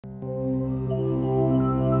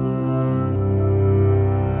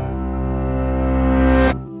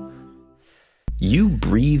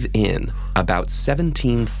breathe in about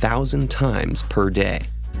 17,000 times per day.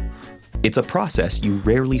 It's a process you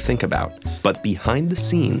rarely think about, but behind the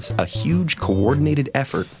scenes, a huge coordinated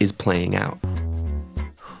effort is playing out.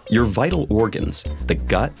 Your vital organs, the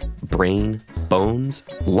gut, brain, bones,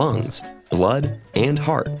 lungs, blood, and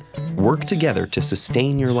heart, work together to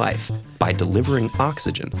sustain your life by delivering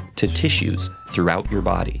oxygen to tissues throughout your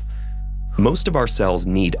body. Most of our cells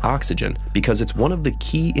need oxygen because it's one of the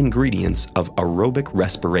key ingredients of aerobic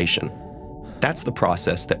respiration. That's the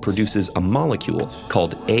process that produces a molecule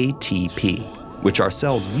called ATP, which our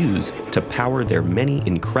cells use to power their many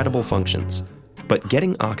incredible functions. But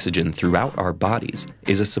getting oxygen throughout our bodies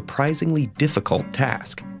is a surprisingly difficult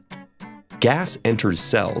task. Gas enters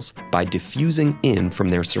cells by diffusing in from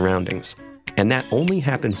their surroundings, and that only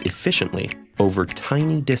happens efficiently over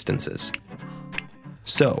tiny distances.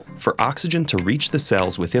 So, for oxygen to reach the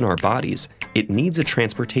cells within our bodies, it needs a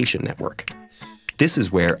transportation network. This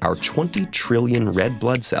is where our 20 trillion red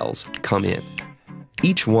blood cells come in.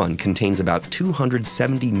 Each one contains about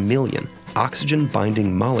 270 million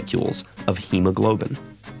oxygen-binding molecules of hemoglobin,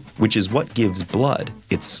 which is what gives blood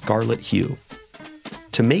its scarlet hue.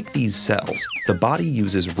 To make these cells, the body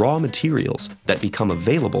uses raw materials that become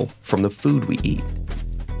available from the food we eat.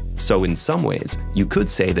 So in some ways, you could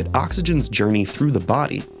say that oxygen's journey through the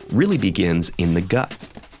body really begins in the gut.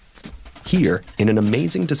 Here, in an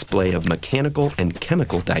amazing display of mechanical and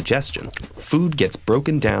chemical digestion, food gets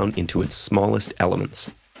broken down into its smallest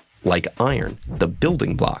elements. Like iron, the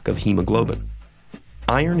building block of hemoglobin.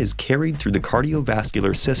 Iron is carried through the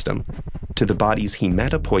cardiovascular system to the body's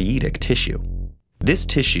hematopoietic tissue. This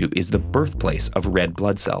tissue is the birthplace of red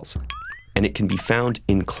blood cells, and it can be found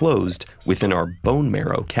enclosed within our bone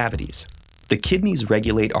marrow cavities. The kidneys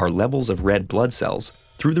regulate our levels of red blood cells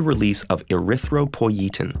through the release of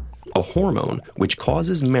erythropoietin, a hormone which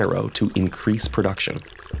causes marrow to increase production.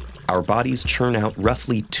 Our bodies churn out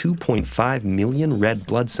roughly 2.5 million red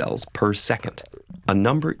blood cells per second, a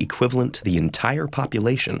number equivalent to the entire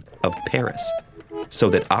population of Paris, so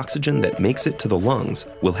that oxygen that makes it to the lungs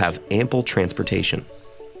will have ample transportation.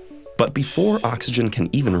 But before oxygen can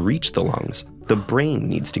even reach the lungs, the brain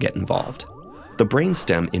needs to get involved. The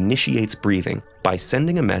brainstem initiates breathing by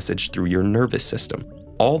sending a message through your nervous system,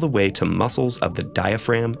 all the way to muscles of the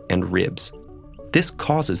diaphragm and ribs. This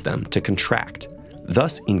causes them to contract,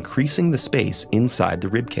 thus increasing the space inside the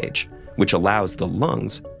ribcage, which allows the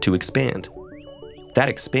lungs to expand. That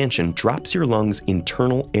expansion drops your lungs'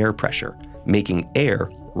 internal air pressure, making air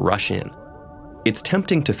rush in. It's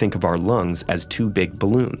tempting to think of our lungs as two big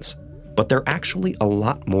balloons, but they're actually a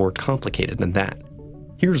lot more complicated than that.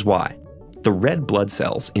 Here's why. The red blood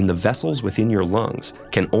cells in the vessels within your lungs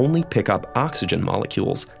can only pick up oxygen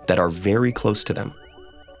molecules that are very close to them.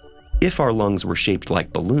 If our lungs were shaped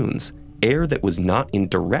like balloons, air that was not in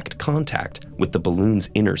direct contact with the balloon's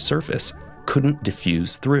inner surface couldn't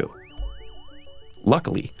diffuse through.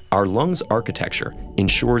 Luckily, our lungs' architecture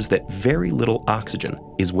ensures that very little oxygen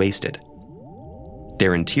is wasted.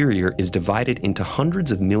 Their interior is divided into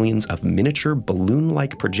hundreds of millions of miniature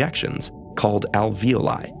balloon-like projections called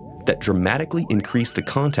alveoli that dramatically increase the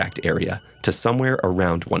contact area to somewhere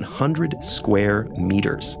around 100 square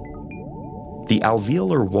meters. The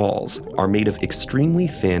alveolar walls are made of extremely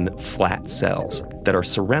thin, flat cells that are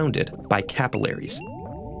surrounded by capillaries.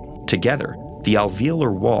 Together, the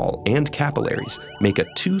alveolar wall and capillaries make a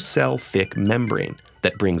 2-cell thick membrane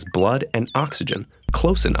that brings blood and oxygen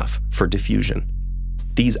close enough for diffusion.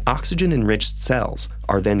 These oxygen-enriched cells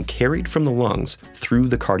are then carried from the lungs through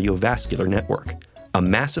the cardiovascular network, a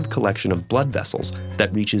massive collection of blood vessels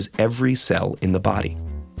that reaches every cell in the body.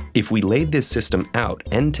 If we laid this system out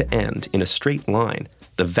end to end in a straight line,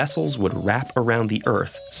 the vessels would wrap around the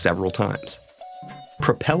Earth several times.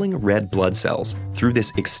 Propelling red blood cells through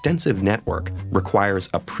this extensive network requires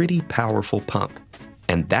a pretty powerful pump,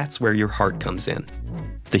 and that's where your heart comes in.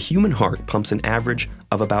 The human heart pumps an average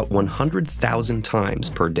of about 100,000 times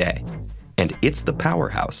per day, and it's the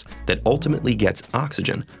powerhouse that ultimately gets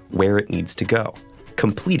oxygen where it needs to go,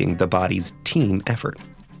 completing the body's team effort.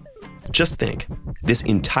 Just think, this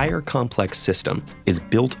entire complex system is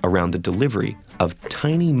built around the delivery of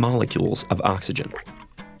tiny molecules of oxygen.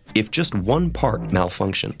 If just one part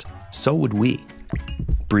malfunctioned, so would we.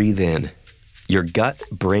 Breathe in. Your gut,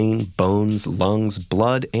 brain, bones, lungs,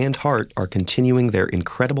 blood, and heart are continuing their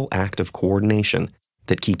incredible act of coordination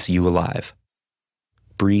that keeps you alive.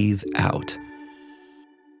 Breathe out.